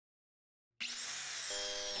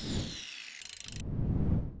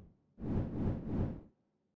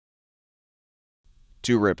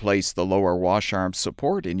To replace the lower wash arm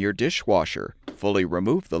support in your dishwasher, fully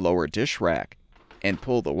remove the lower dish rack and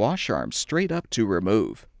pull the wash arm straight up to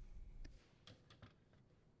remove.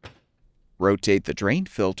 Rotate the drain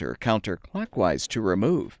filter counterclockwise to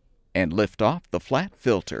remove and lift off the flat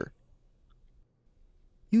filter.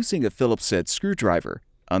 Using a Phillips head screwdriver,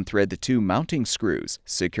 unthread the two mounting screws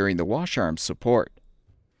securing the wash arm support.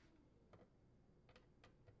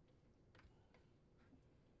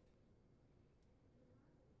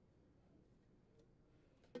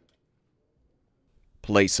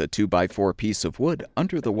 Place a 2x4 piece of wood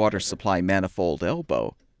under the water supply manifold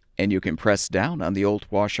elbow, and you can press down on the old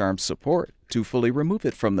wash arm support to fully remove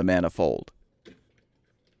it from the manifold.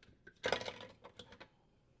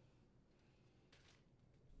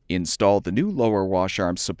 Install the new lower wash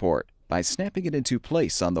arm support by snapping it into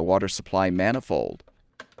place on the water supply manifold.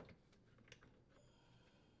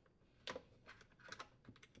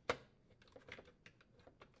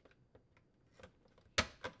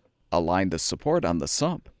 Align the support on the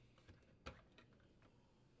sump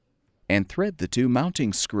and thread the two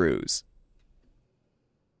mounting screws.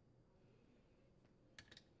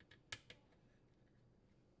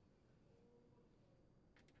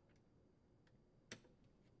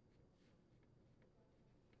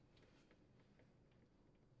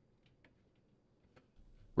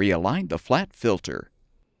 Realign the flat filter.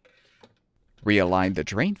 Realign the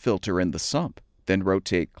drain filter in the sump, then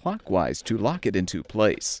rotate clockwise to lock it into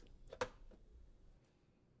place.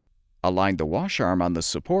 Align the wash arm on the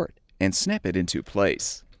support and snap it into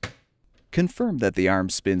place. Confirm that the arm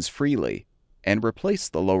spins freely and replace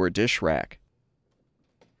the lower dish rack.